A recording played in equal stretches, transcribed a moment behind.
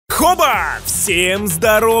Хоба! Всем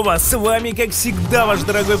здорово! С вами, как всегда, ваш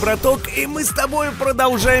дорогой браток, и мы с тобой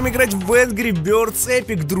продолжаем играть в Энгри Бердс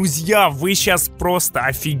Эпик. Друзья, вы сейчас просто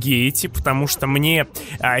офигеете, потому что мне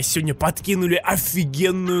сегодня подкинули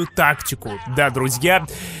офигенную тактику. Да, друзья,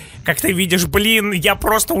 как ты видишь, блин, я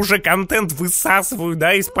просто уже контент высасываю,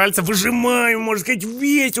 да, из пальца выжимаю, можно сказать,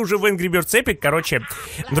 весь уже в Энгри Бердс Эпик. Короче,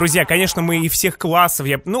 друзья, конечно, мы и всех классов,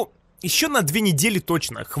 еще на 2 недели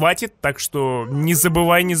точно хватит, так что не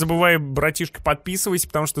забывай, братишка, подписывайся,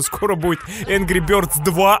 потому что скоро будет Энгри Бердс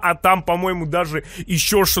 2, а там, по-моему, даже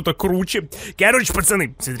еще что-то круче. Короче,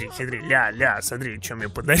 пацаны, смотри, смотри, что мне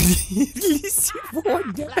подарили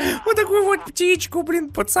сегодня. Вот такую вот птичку, блин,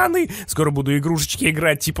 пацаны. Скоро буду игрушечки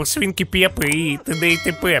играть, типа свинки Пеппы и т.д. и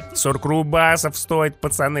т.п. 40 рубасов стоит,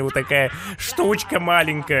 пацаны, вот такая штучка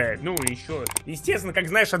маленькая. Ну, еще, естественно, как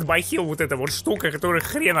знаешь, от бахил вот эта вот штука, которая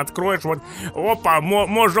хрен откроет. Вот, опа,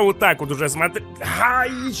 можно вот так вот уже смотреть.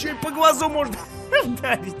 Еще и по глазу можно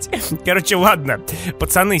ударить. Короче, ладно,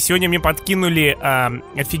 пацаны, сегодня мне подкинули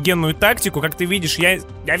офигенную тактику. Как ты видишь, я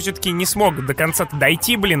все-таки не смог до конца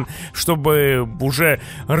дойти, блин, чтобы уже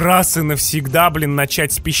раз и навсегда, блин,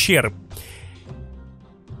 начать с пещер.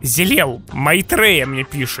 Зелел, Майтрея мне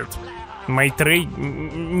пишет. Майтрей,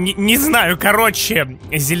 не знаю, короче,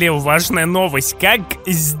 Зелел, важная новость. Как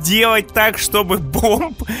сделать так, чтобы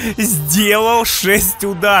бомб сделал 6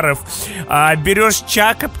 ударов? Берешь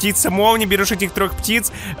Чака, птица-молния, берешь этих 3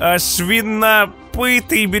 птиц,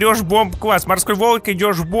 свинопыты, берешь бомб-класс. Морской волк,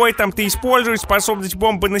 идешь в бой, там ты используешь способность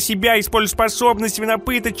бомбы на себя, используешь способность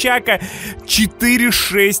свинопыта, Чака,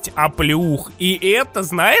 4-6 оплеух. И это,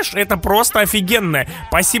 знаешь, это просто офигенно.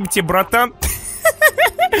 Спасибо тебе, братан.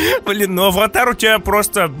 Блин, ну аватар у тебя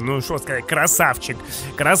просто, ну что сказать, красавчик.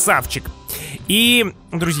 Красавчик. И,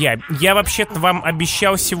 друзья, я вообще-то вам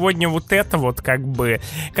обещал сегодня вот это вот, как бы.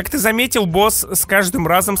 Как ты заметил, босс с каждым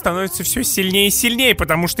разом становится все сильнее и сильнее,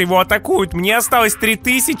 потому что его атакуют. Мне осталось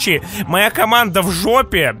 3000, моя команда в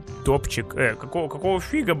жопе. Топчик, какого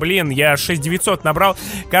фига, блин, я 6900 набрал.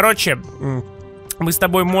 Короче, мы с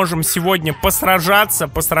тобой можем сегодня посражаться,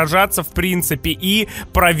 в принципе, и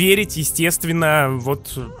проверить, естественно,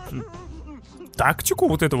 вот тактику,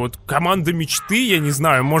 вот эту вот команда мечты, я не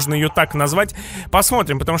знаю, можно ее так назвать.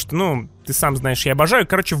 Посмотрим, потому что, ну, ты сам знаешь, я обожаю.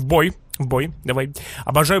 Короче, в бой, давай.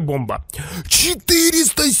 Обожаю бомба.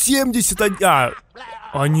 471!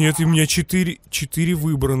 Нет, у меня 4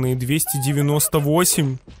 выбранные,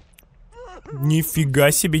 298.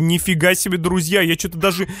 Нифига себе, друзья. Я что-то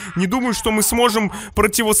даже не думаю, что мы сможем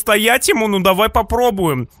противостоять ему. Ну, давай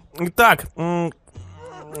попробуем. Так,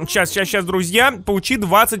 сейчас, друзья. Получи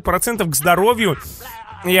 20% к здоровью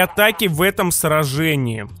и атаке в этом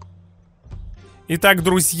сражении. Итак,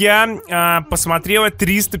 друзья, посмотрела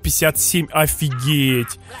 357.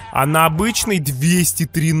 Офигеть. А на обычный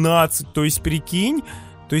 213. То есть, прикинь.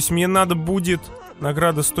 То есть, мне надо будет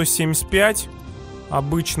награда 175.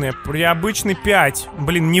 Обычная, при обычной 5.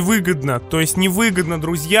 Блин, невыгодно. То есть невыгодно,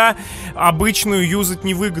 друзья. Обычную юзать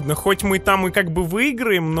невыгодно. Хоть мы там и как бы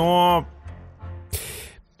выиграем, но...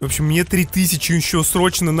 В общем, мне 3000 еще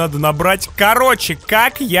срочно надо набрать. Короче,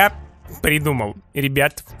 как я придумал.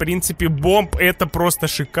 Ребят, в принципе, бомб это просто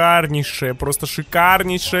шикарнейшая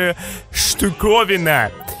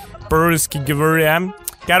штуковина. По-русски говоря.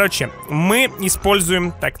 Короче, мы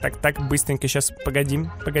используем... Так, быстренько сейчас,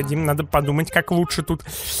 погодим. Надо подумать, как лучше тут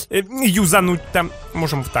юзануть-то.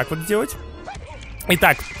 Можем вот так вот сделать.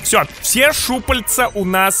 Итак, все шупальца у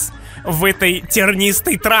нас в этой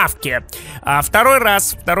тернистой травке. Второй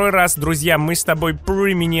раз, друзья, мы с тобой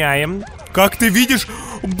применяем. Как ты видишь,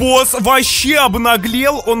 босс вообще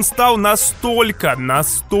обнаглел. Он стал настолько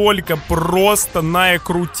просто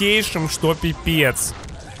наикрутейшим, что пипец.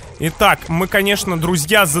 Итак, мы, конечно,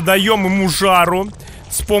 друзья, задаем ему жару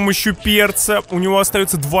с помощью перца. У него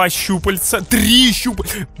остается 2 щупальца. 3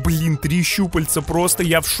 щупальца. Блин, 3 щупальца. Просто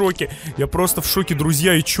я в шоке. Я просто в шоке,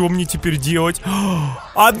 друзья. И что мне теперь делать?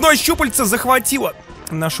 1 щупальце захватило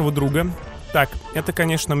нашего друга. Так, это,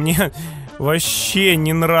 конечно, мне вообще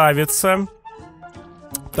не нравится.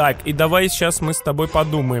 Так, и давай сейчас мы с тобой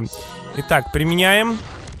подумаем. Итак, применяем.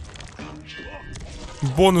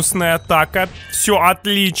 Бонусная атака. Все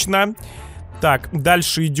отлично. Так,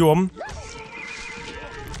 дальше идем.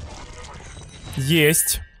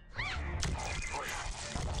 Есть.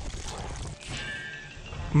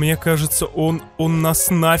 Мне кажется, он нас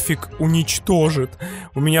нафиг уничтожит.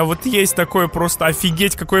 У меня вот есть такое просто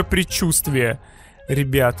офигеть какое предчувствие.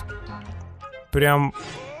 Ребят. Прям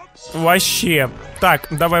вообще. Так,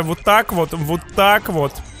 давай вот так вот. Вот так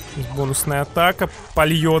вот. Бонусная атака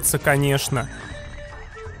польется, конечно.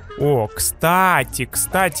 О, кстати,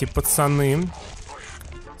 пацаны.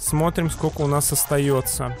 Смотрим, сколько у нас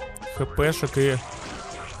остается хпшек и...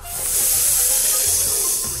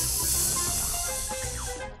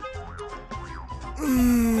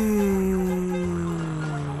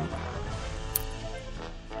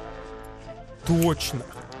 Точно,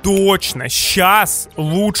 точно. Сейчас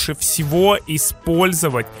лучше всего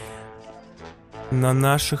использовать на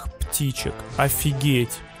наших птичек.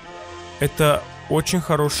 Офигеть. Это очень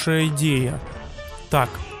хорошая идея. Так.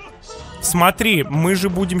 Смотри, мы же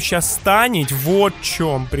будем сейчас станить. Вот в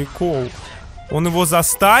чем прикол. Он его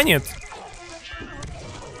застанет?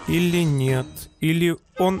 Или нет? Или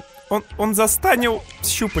он застанил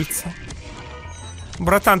щупальца?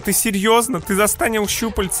 Братан, ты серьезно? Ты застанил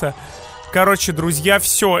щупальца? Короче, друзья,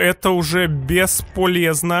 все, это уже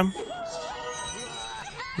бесполезно.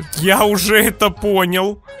 Я уже это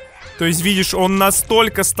понял. То есть, видишь, он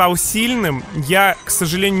настолько стал сильным. Я, к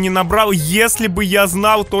сожалению, не набрал. Если бы я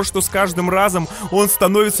знал то, что с каждым разом он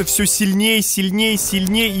становится все сильнее, сильнее,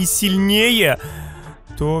 сильнее и сильнее,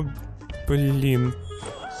 то, блин.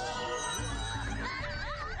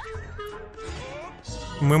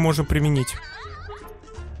 Мы можем применить.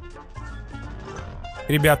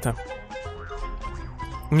 Ребята,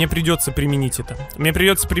 мне придется применить это. Мне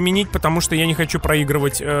придется применить, потому что я не хочу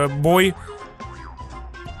проигрывать бой.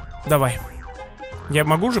 Давай. Я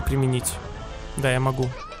могу же применить? Да, я могу.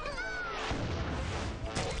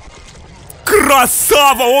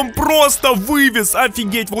 Красава! Он просто вывез!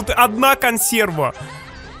 Офигеть! Вот одна консерва.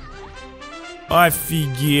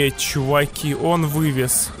 Офигеть, чуваки! Он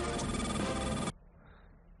вывез.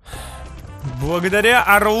 Благодаря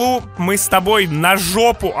Орлу мы с тобой на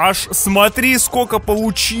жопу аж смотри, сколько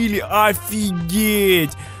получили.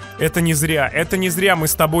 Офигеть! Это не зря мы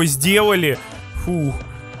с тобой сделали. Фух.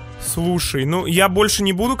 Слушай, ну я больше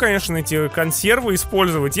не буду, конечно, эти консервы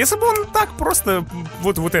использовать. Если бы он так просто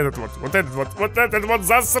вот этот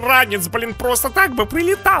засранец, блин, просто так бы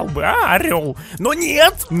прилетал бы, орел. Но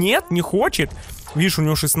нет, не хочет. Видишь, у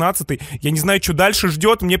него 16-й. Я не знаю, что дальше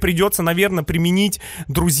ждет. Мне придется, наверное, применить.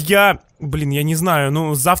 Друзья, блин, я не знаю.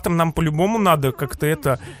 Ну, завтра нам по-любому надо как-то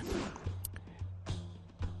это...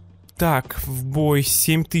 Так, в бой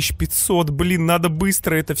 7500. Блин, надо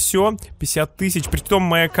быстро это все. 50 тысяч. Притом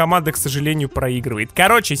моя команда, к сожалению, проигрывает.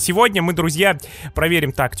 Короче, сегодня мы, друзья,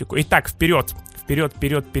 проверим тактику. Итак, вперед. Вперед.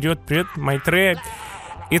 Майтре.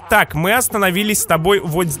 Итак, мы остановились с тобой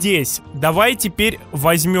вот здесь. Давай теперь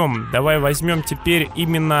возьмем. Давай возьмем теперь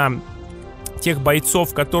именно тех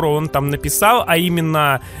бойцов, которые он там написал. А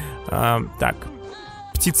именно... так.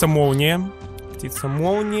 Птица-молния.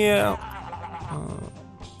 Птица-молния.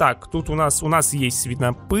 Так, тут у нас есть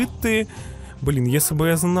свинопыты. Блин, если бы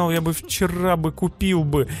я знал, я бы вчера бы купил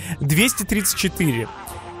бы. 234.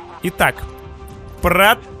 Итак,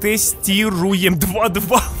 протестируем.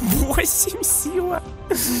 228 сила.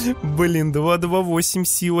 Блин, 228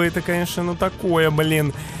 сила. Это, конечно, ну такое,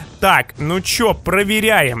 блин. Так, ну чё,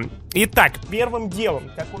 проверяем. Итак, первым делом,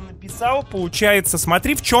 как он написал, получается,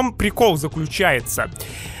 смотри, в чем прикол заключается.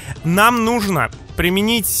 Нам нужно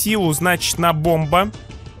применить силу, значит, на бомба.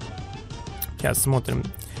 Сейчас смотрим.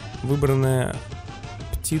 Выбранная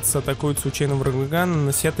птица атакует случайно врага,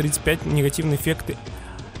 нанося 35 негативные эффекты.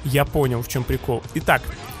 Я понял, в чем прикол. Итак,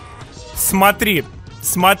 смотри,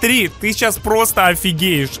 ты сейчас просто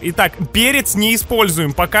офигеешь. Итак, перец не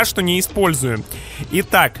используем, пока что не используем.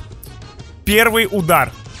 Итак, первый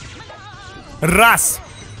удар. Раз,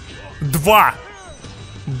 два.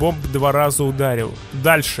 Бомб 2 раза ударил.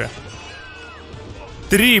 Дальше.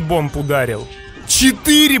 3 бомб ударил.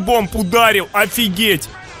 4 бомб ударил, офигеть.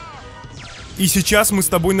 И сейчас мы с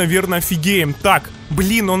тобой, наверное, офигеем. Так,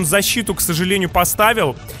 блин, он защиту, к сожалению,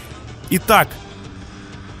 поставил. Итак,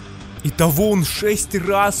 итого он 6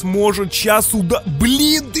 раз может сейчас ударить.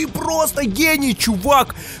 Блин, ты просто гений,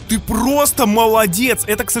 чувак. Ты просто молодец.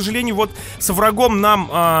 Это, к сожалению, вот с врагом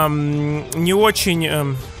нам не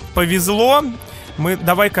очень повезло. Мы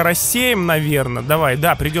давай-ка рассеем, наверное. Давай,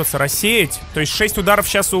 да, придется рассеять. То есть 6 ударов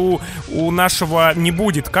сейчас у нашего не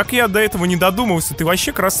будет. Как я до этого не додумался? Ты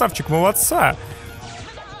вообще красавчик, молодца.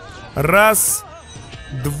 Раз,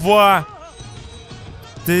 два,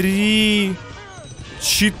 3,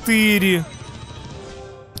 4.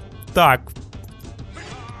 Так.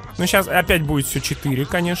 Ну, сейчас опять будет все 4,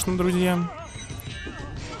 конечно, друзья.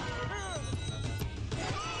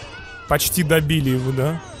 Почти добили его,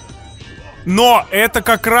 да? Но это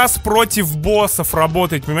как раз против боссов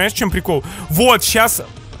работает. Понимаешь, в чем прикол? Вот, сейчас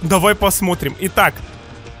давай посмотрим. Итак.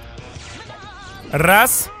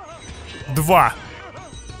 Раз. Два.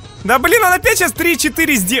 Да блин, он опять сейчас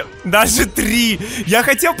 3-4 сделал. Даже 3. Я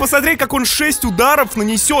хотел посмотреть, как он 6 ударов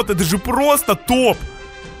нанесет. Это же просто топ.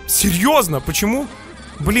 Серьезно, почему?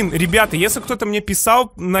 Блин, ребята, если кто-то мне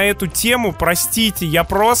писал на эту тему, простите, я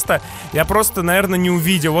просто, наверное, не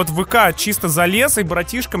увидел. Вот в ВК чисто залез, и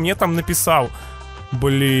братишка мне там написал.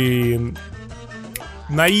 Блин.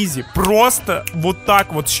 На изи. Просто вот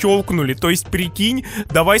так вот щелкнули. То есть, прикинь,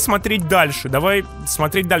 давай смотреть дальше.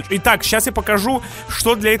 Итак, сейчас я покажу,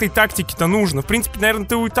 что для этой тактики-то нужно. В принципе, наверное,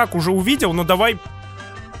 ты и так уже увидел, но давай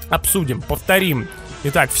обсудим, повторим.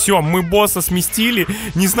 Итак, все, мы босса сместили.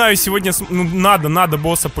 Не знаю, сегодня... Ну, надо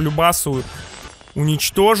босса по любасу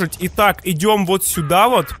уничтожить. Итак, идем вот сюда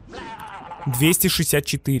вот.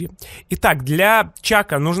 264. Итак, для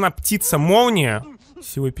Чака нужна птица-молния.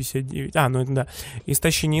 Всего 59. Ну это да.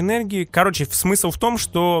 Истощение энергии. Короче, смысл в том,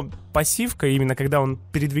 что пассивка, именно когда он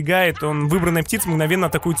передвигает, выбранная птица мгновенно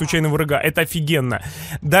атакует случайного врага. Это офигенно.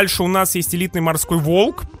 Дальше у нас есть элитный морской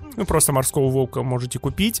волк. Ну, просто морского волка можете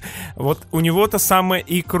купить. Вот у него-то самое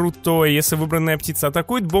и крутое. Если выбранная птица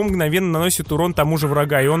атакует, бомб мгновенно наносит урон тому же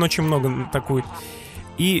врага. И он очень много атакует.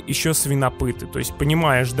 И еще свинопыты. То есть,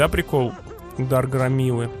 понимаешь, да, прикол? Удар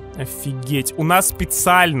громилы. Офигеть. У нас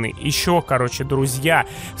специальный, еще, короче, друзья,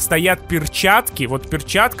 стоят перчатки. Вот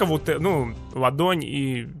перчатка, вот, ладонь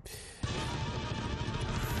и...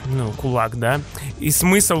 кулак, да? И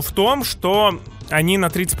смысл в том, что они на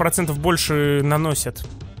 30% больше наносят.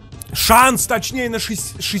 Шанс, точнее, на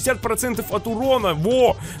 60% от урона.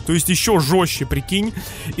 Во! То есть еще жестче, прикинь.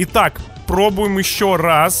 Итак, пробуем еще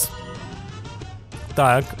раз.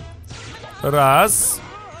 Так. Раз.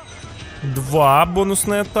 2.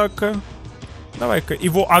 Бонусная атака. Давай-ка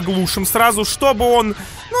его оглушим сразу, чтобы он...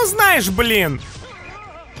 Ну, знаешь, блин.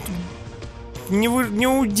 Не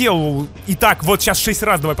уделал. Итак, вот сейчас 6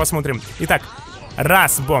 раз давай посмотрим. Итак.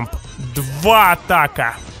 Раз бомб. 2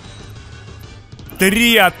 атака.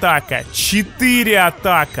 3 атака, 4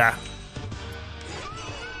 атака,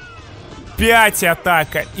 5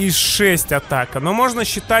 атака и 6 атака. Но можно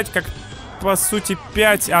считать как, по сути,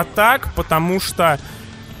 5 атак, потому что...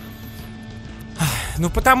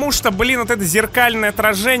 блин, вот это зеркальное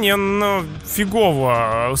отражение, оно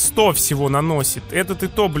фигово 100 всего наносит. Этот и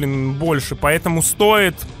то, блин, больше, поэтому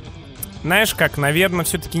стоит... Знаешь как, наверное,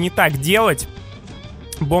 все-таки не так делать.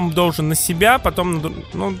 Бомб должен на себя, потом...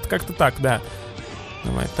 Ну, как-то так, да.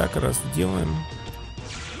 Давай так раз делаем.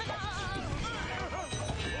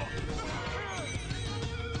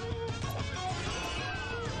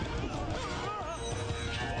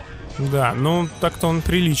 Да, ну так-то он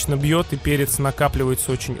прилично бьет, и перец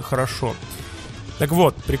накапливается очень хорошо. Так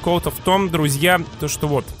вот, прикол-то в том, друзья, то что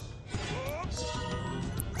вот.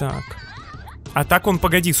 Так. А так он,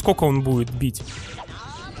 погоди, сколько он будет бить?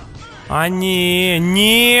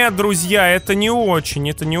 Не, друзья, это не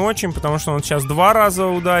очень, потому что он сейчас 2 раза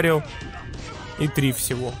ударил. И 3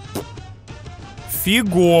 всего.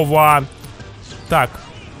 Фигово. Так.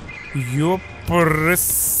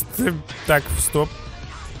 Ёпрст. Так, стоп.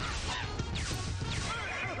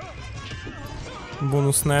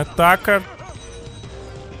 Бонусная атака.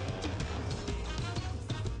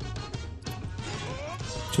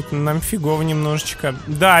 Что-то нам фигово немножечко.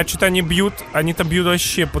 Да, что-то они бьют. Они-то бьют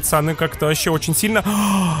вообще, пацаны, как-то вообще очень сильно.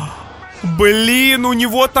 Блин, у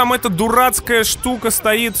него там эта дурацкая штука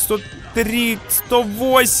стоит. 103,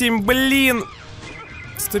 108, блин.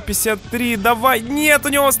 153, давай. Нет, у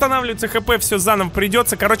него восстанавливается ХП, все заново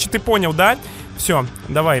придется. Короче, ты понял, да? Все,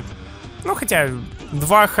 давай. Ну, хотя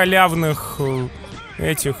 2 халявных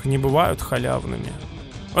этих не бывают халявными.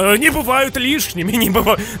 Не бывают лишними, не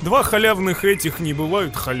бывают. 2 халявных этих не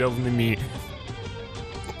бывают халявными.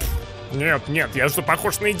 Нет, я что,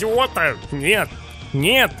 похож на идиота? Нет,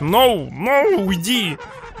 уйди.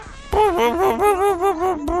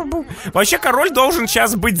 Вообще король должен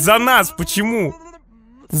сейчас быть за нас, почему?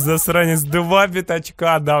 Засранец, 2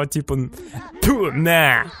 пятачка, да, типа...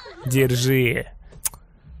 На, держи.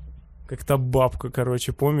 Как-то бабка,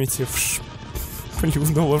 короче, помните,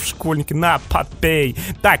 плюнула в школьнике. На, попей.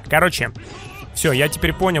 Так, короче, все, я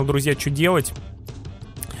теперь понял, друзья, что делать.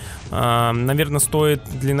 Наверное, стоит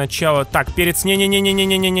для начала... Так, перец...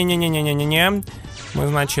 Не-не-не-не-не-не-не-не-не-не-не-не. Мы,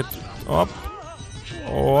 значит... Оп.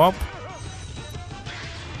 Оп.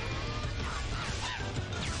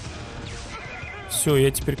 Все,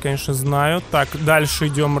 я теперь, конечно, знаю. Так, дальше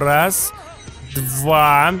идем. 1,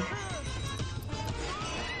 2,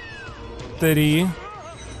 3,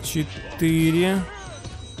 4,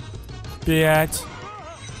 5,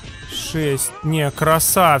 6. Не,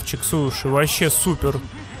 красавчик, слушай, вообще супер.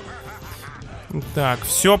 Так,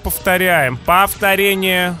 все повторяем.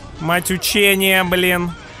 Повторение, мать учения,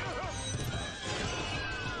 блин.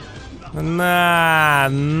 На,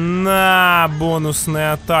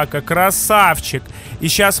 бонусная атака. Красавчик. И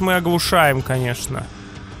сейчас мы оглушаем, конечно.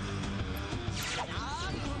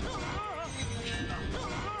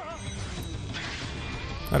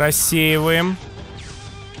 Рассеиваем.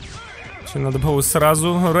 Все, надо было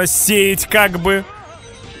сразу рассеять как бы.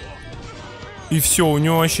 И все, у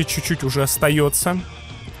него вообще чуть-чуть уже остается.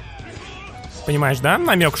 Понимаешь, да?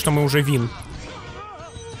 Намек, что мы уже вин.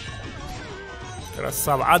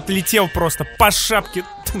 Красава. Отлетел просто по шапке.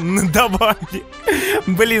 Надавали.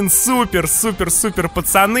 Блин, супер, супер, супер,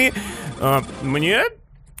 пацаны. Мне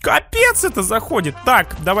капец это заходит.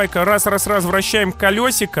 Так, давай-ка раз, вращаем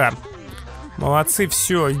колесико. Молодцы,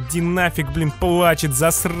 все, иди нафиг, блин, плачет,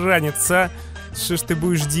 засранец, а. Что ж ты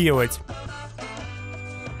будешь делать?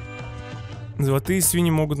 Золотые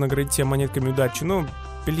свиньи могут наградить тебя монетками удачи. Ну,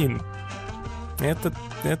 блин. Это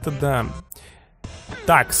да.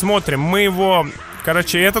 Так, смотрим, мы его...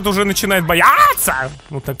 Короче, этот уже начинает бояться.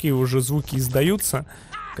 Вот такие уже звуки издаются,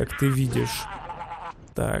 как ты видишь.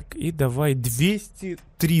 Так, и давай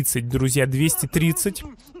 230, друзья, 230.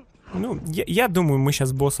 Ну, я думаю, мы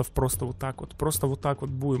сейчас боссов просто вот так вот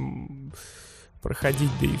будем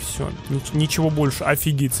проходить, да и все. Ничего больше.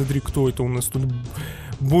 Офигеть, смотри, кто это у нас тут.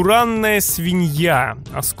 Буранная свинья.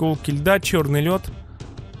 Осколки льда, черный лед.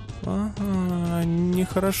 Ага,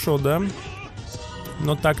 нехорошо, да?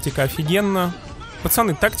 Но тактика офигенна.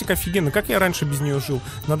 Пацаны, тактика офигенна. Как я раньше без нее жил?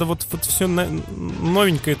 Надо вот все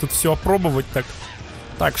новенькое тут все опробовать так.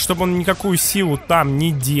 Так, чтобы он никакую силу там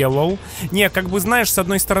не делал. Не, как бы, знаешь, с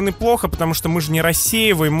одной стороны плохо, потому что мы же не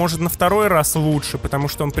рассеиваем. Может, на второй раз лучше, потому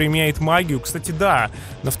что он применяет магию. Кстати, да,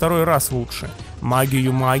 на второй раз лучше.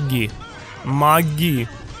 Магию маги. Маги.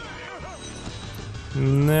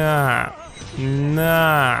 На.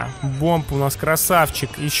 Бомб у нас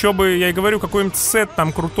красавчик. Еще бы, я и говорю, какой-нибудь сет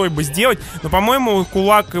там крутой бы сделать. Но, по-моему,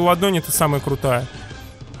 кулак и ладонь — это самая крутая.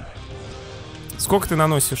 Сколько ты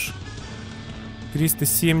наносишь?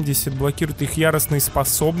 370, блокирует их яростные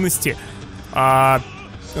способности. Вот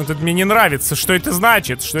это мне не нравится. Что это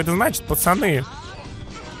значит? Что это значит, пацаны?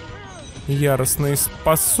 Яростные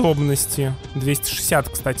способности. 260,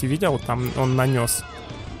 кстати, видел? Там он нанес.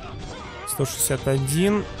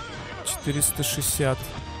 161. 460.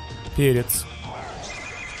 Перец.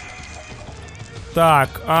 Так,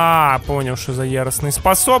 понял, что за яростные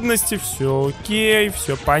способности. Все окей,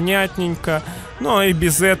 все понятненько. Ну и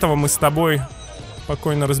без этого мы с тобой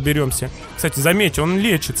спокойно разберемся. Кстати, заметь, он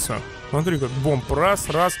лечится. Смотри, как бомб. Раз.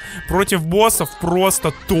 Против боссов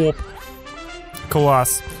просто топ.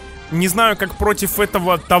 Класс. Не знаю, как против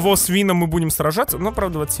того свина мы будем сражаться. Но,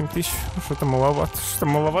 правда, 27 тысяч. Что-то маловато.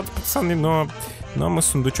 Пацаны. Но мы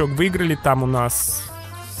сундучок выиграли. Там у нас...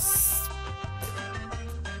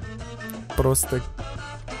 Просто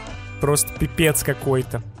пипец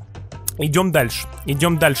какой-то. Идем дальше,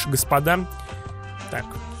 господа. Так,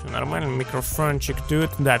 все нормально, микрофончик тут.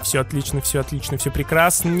 Да, все отлично, все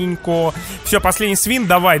прекрасненько. Все, последний свин,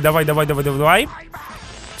 давай.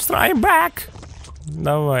 Страйбэк.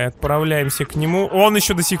 Давай, отправляемся к нему. Он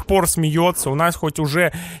еще до сих пор смеется. У нас хоть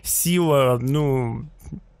уже сила,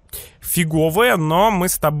 фиговая, но мы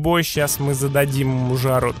с тобой сейчас зададим ему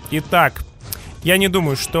жару. Итак, я не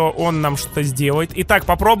думаю, что он нам что-то сделает. Итак,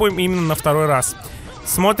 попробуем именно на второй раз.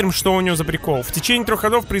 Смотрим, что у него за прикол. В течение 3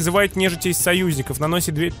 ходов призывает нежити из союзников.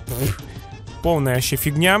 Наносит 2... Полная вообще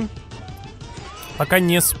фигня. Пока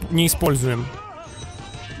не используем.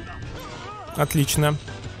 Отлично.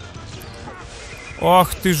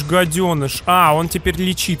 Ах ты ж гаденыш. Он теперь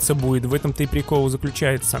лечиться будет. В этом-то и прикол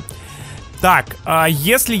заключается. Так,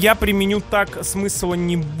 если я применю так, смысла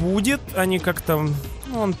не будет. Они как-то...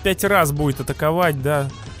 Он 5 раз будет атаковать, да.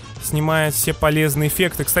 Снимает все полезные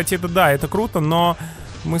эффекты. Кстати, это да, это круто, но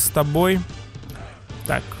мы с тобой...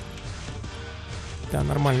 Так. Да,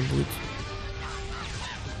 нормально будет.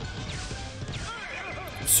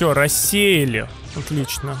 Все, рассеяли.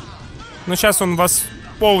 Отлично. Ну, сейчас он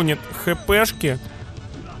восполнит хпшки.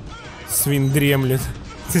 Свин дремлет.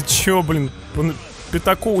 Ты чё, блин?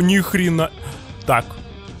 Пятаку ни хрена. Так.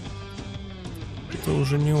 Это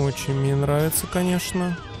уже не очень мне нравится,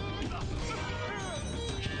 конечно.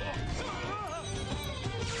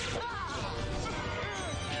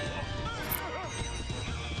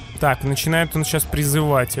 Так, начинает он сейчас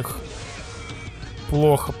призывать их.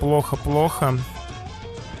 Плохо.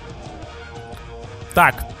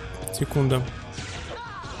 Так, секунду.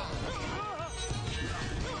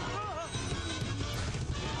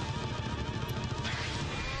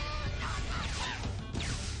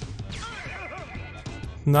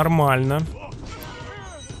 Нормально.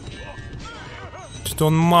 Что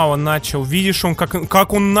он мало начал. Видишь, он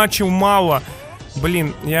как он начал мало.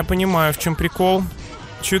 Блин, я понимаю, в чем прикол.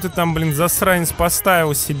 Че ты там, блин, засранец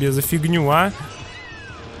поставил себе за фигню, а?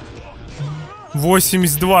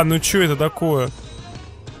 82, ну что это такое?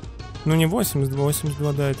 Ну не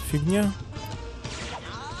 82, да, это фигня.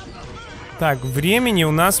 Так, времени у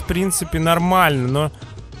нас, в принципе, нормально, но...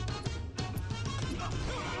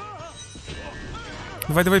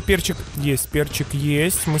 Давай, перчик. Есть, перчик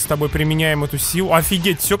есть. Мы с тобой применяем эту силу.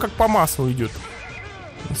 Офигеть, все как по маслу идет.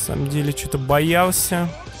 На самом деле, что-то боялся.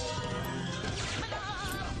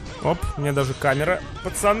 Оп, у меня даже камера.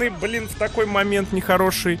 Пацаны, блин, в такой момент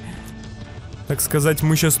нехороший. Так сказать,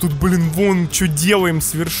 мы сейчас тут, блин, вон, что делаем,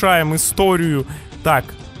 совершаем историю. Так,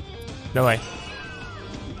 давай.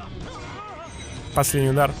 Последний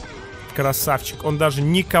удар. Красавчик. Он даже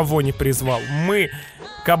никого не призвал. Мы...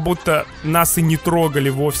 Как будто нас и не трогали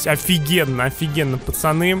вовсе. Офигенно, офигенно,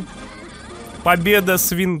 пацаны. Победа,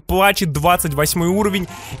 свин плачет, 28 уровень.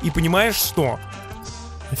 И понимаешь что?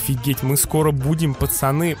 Офигеть, мы скоро будем,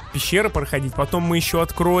 пацаны, пещеры проходить. Потом мы еще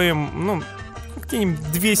откроем, ну,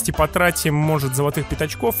 где-нибудь 200 потратим, может, золотых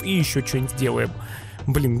пятачков. И еще что-нибудь сделаем.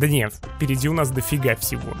 Блин, да нет, впереди у нас дофига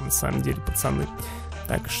всего, на самом деле, пацаны.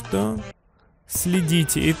 Так что...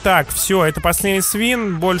 Следите. Итак, все, это последний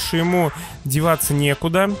свин. Больше ему деваться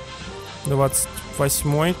некуда.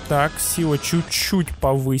 28-й. Так, сила чуть-чуть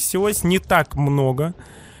повысилась. Не так много,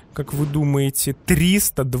 как вы думаете.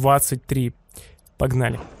 323.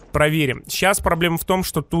 Погнали. Проверим. Сейчас проблема в том,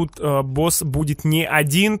 что тут босс будет не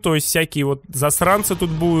один. То есть всякие вот засранцы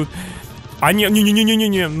тут будут. А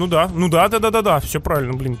не-не-не-не-не-не. Ну да. Все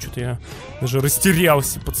правильно. Блин, что-то я даже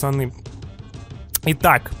растерялся, пацаны.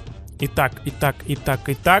 Итак.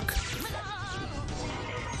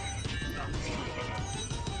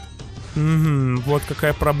 Угу, вот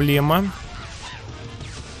какая проблема.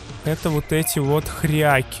 Это вот эти вот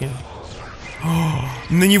хряки.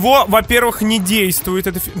 На него, во-первых, не действует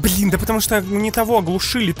это... Блин, да потому что не того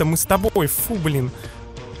оглушили-то мы с тобой. Фу, блин.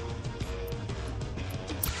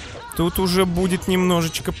 Тут уже будет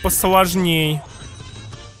немножечко посложней.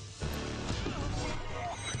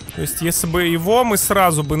 То есть, если бы его мы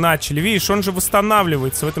сразу бы начали... Видишь, он же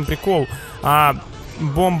восстанавливается, в этом прикол. А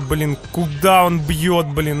бомб, блин, куда он бьет,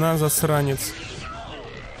 блин, а, засранец.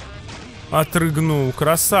 Отрыгнул.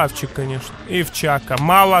 Красавчик, конечно. И в Чака.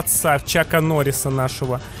 Молодца, в Чака Норриса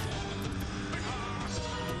нашего.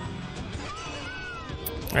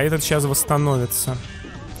 А этот сейчас восстановится.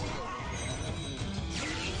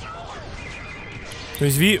 То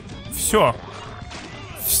есть, все.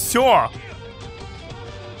 Все.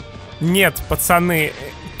 Нет, пацаны,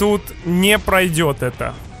 тут не пройдет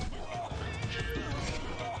это.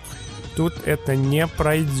 Тут это не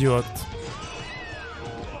пройдет.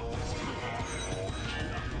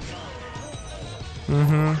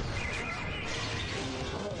 Угу.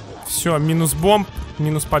 Все, минус бомб,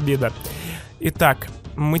 минус победа. Итак,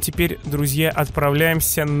 мы теперь, друзья,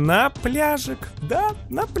 отправляемся на пляжик. Да,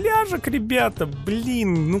 на пляжик, ребята.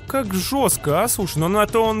 Блин, ну как жестко, а? Слушай, ну на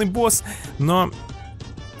то он и босс, но...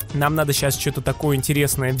 Нам надо сейчас что-то такое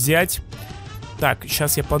интересное взять. Так,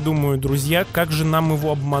 сейчас я подумаю, друзья, как же нам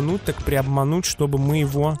его обмануть, так приобмануть, чтобы мы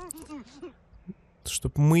его...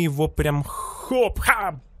 Чтобы мы его прям...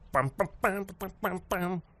 Хоп-ха!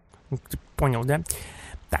 Пам-пам-пам-пам-пам-пам. Ты понял, да?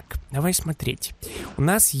 Так, давай смотреть. У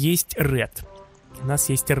нас есть Ред.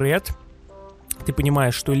 Ты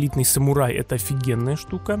понимаешь, что элитный самурай — это офигенная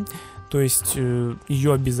штука. То есть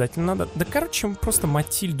ее обязательно надо... Да, короче, мы просто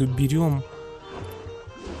Матильду берем...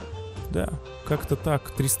 Да, как-то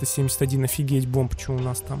так. 371, офигеть, бомб, что у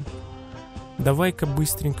нас там. Давай-ка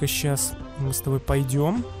быстренько сейчас мы с тобой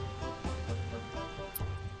пойдем.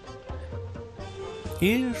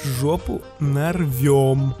 И жопу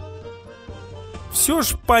нарвем. Все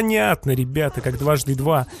ж понятно, ребята, как дважды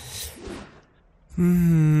два.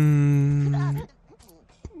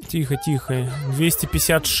 Тихо.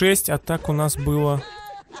 256, а так у нас было...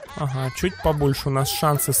 Ага, чуть побольше у нас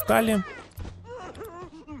шансы стали.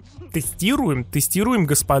 Тестируем,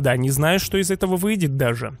 господа. Не знаю, что из этого выйдет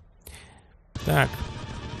даже. Так.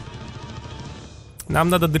 Нам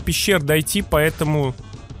надо до пещер дойти, поэтому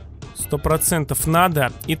 100%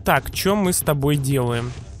 надо. Итак, что мы с тобой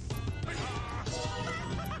делаем?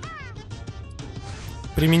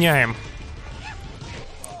 Применяем.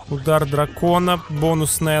 Удар дракона,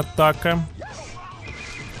 бонусная атака.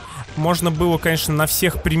 Можно было, конечно, на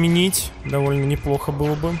всех применить. Довольно неплохо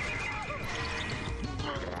было бы.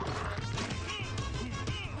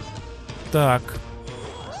 Так.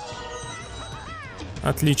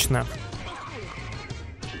 Отлично.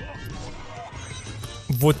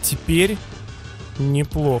 Вот теперь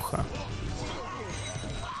неплохо.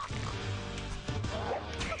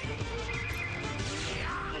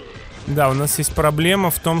 Да, у нас есть проблема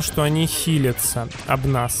в том, что они хилятся об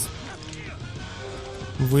нас.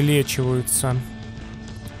 Вылечиваются.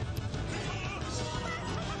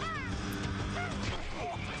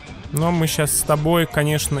 Но мы сейчас с тобой,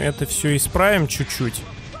 конечно, это все исправим чуть-чуть.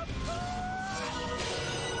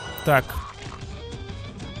 Так.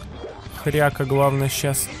 Хряка, главное,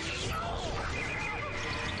 сейчас.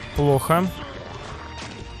 Плохо.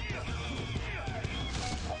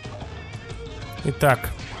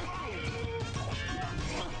 Итак.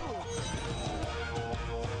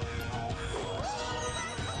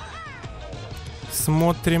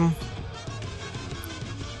 Смотрим.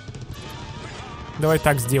 Давай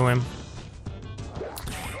так сделаем.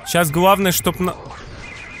 Сейчас главное, чтобы на...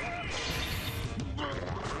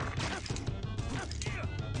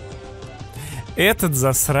 Этот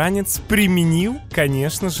засранец применил,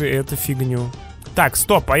 конечно же, эту фигню. Так,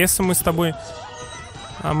 стоп, а если мы с тобой...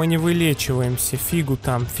 А мы не вылечиваемся, фигу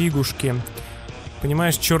там, фигушки.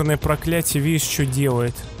 Понимаешь, черное проклятие, видишь, что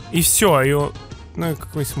делает. И все, ее... Ну и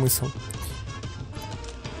какой смысл?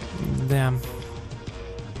 Да.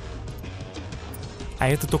 А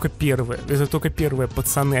это только первое. Это только первое,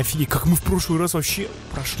 пацаны. Офигеть, как мы в прошлый раз вообще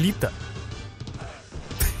прошли-то.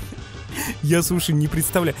 Я, слушай, не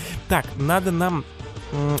представляю. Так, надо нам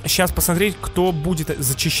сейчас посмотреть, кто будет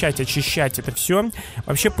зачищать, очищать это все.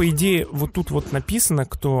 Вообще, по идее, вот тут вот написано,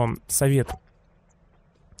 кто совет.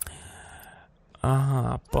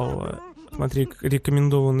 Ага, смотри,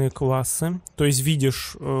 рекомендованные классы. То есть,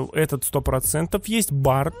 видишь, этот 100%. Есть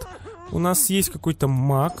бард. У нас есть какой-то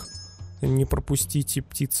маг. Не пропустите,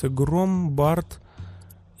 птица гром, бард.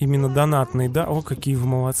 Именно донатный, да? О, какие вы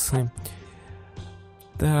молодцы.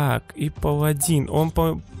 Так, и паладин. Он,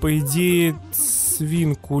 по идее,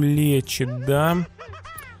 свинку лечит, да?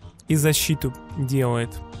 И защиту делает.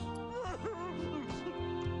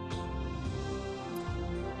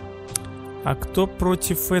 А кто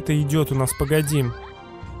против этой идет у нас? Погоди.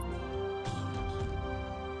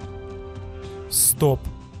 Стоп.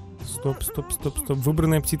 Стоп.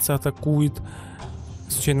 Выбранная птица атакует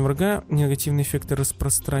случайного врага. Негативные эффекты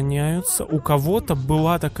распространяются. У кого-то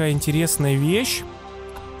была такая интересная вещь.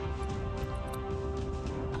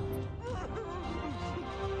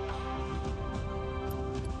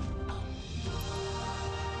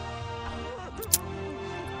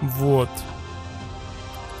 Вот.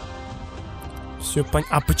 Все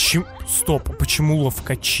понятно. А почему... Стоп, а почему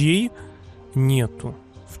ловкачей нету?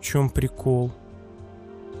 В чем прикол?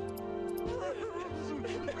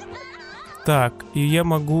 Так, и я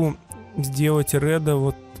могу сделать Реда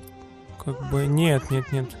вот... Как бы... Нет.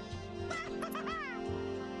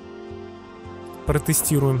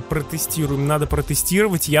 Протестируем. Надо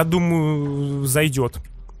протестировать. Я думаю, зайдет.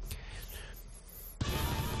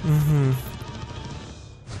 Угу.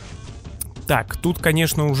 Так, тут,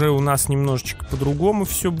 конечно, уже у нас немножечко по-другому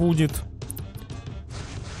все будет.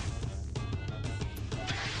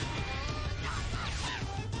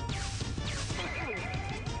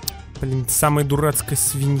 Блин, самая дурацкая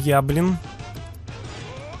свинья, блин.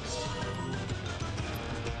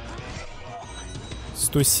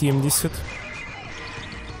 $170.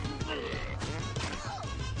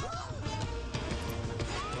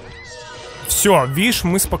 Все, видишь,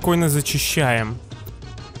 мы спокойно зачищаем.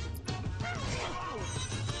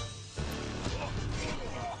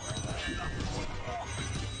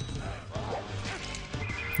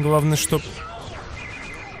 Главное, чтоб...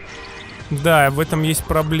 Да, в этом есть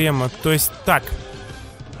проблема. То есть, так.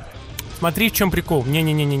 Смотри, в чем прикол.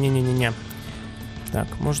 Не-не-не-не-не-не-не. Так,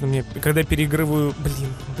 можно мне... Когда переигрываю...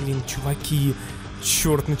 Блин, чуваки.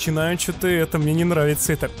 Черт, начинаю что-то это... Мне не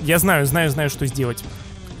нравится это. Я знаю, что сделать.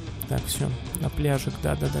 Так, все. На пляжик.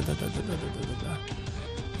 Да.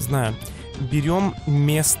 Знаю. Берем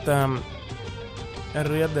вместо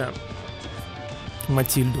Реда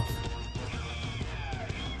Матильду.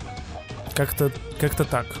 Как-то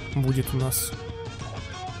так будет у нас.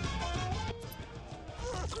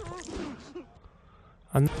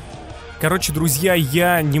 Короче, друзья,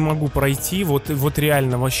 я не могу пройти. Вот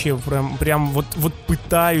реально, вообще, прям вот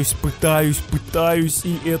пытаюсь,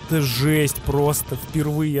 и это жесть просто.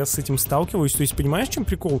 Впервые я с этим сталкиваюсь. То есть, понимаешь, в чем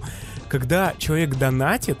прикол? Когда человек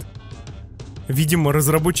донатит, видимо,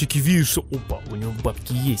 разработчики видят, что опа, у него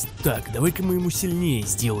бабки есть. Так, давай-ка мы ему сильнее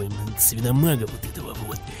сделаем свиномага вот этого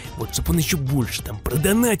вот. Вот, чтобы он еще больше там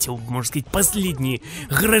продонатил, можно сказать, последние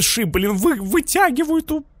гроши, блин,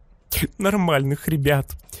 вытягивают у нормальных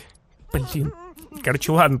ребят. Блин.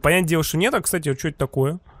 Короче, ладно, понятное дело, что нет. А, кстати, вот что это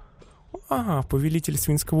такое? Ага, повелитель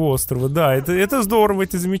Свинского острова. Да, это здорово,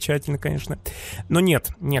 это замечательно, конечно. Но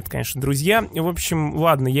нет, конечно, друзья. В общем,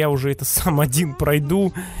 ладно, я уже это сам один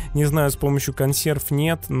пройду. Не знаю, с помощью консерв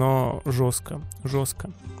нет, но жестко.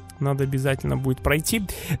 надо обязательно будет пройти.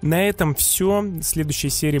 На этом все. Следующая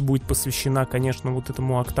серия будет посвящена, конечно, вот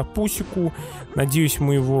этому октопусику. Надеюсь,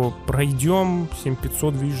 мы его пройдем.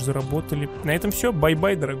 7500, видишь, заработали. На этом все.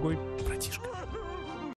 Бай-бай, дорогой братишка.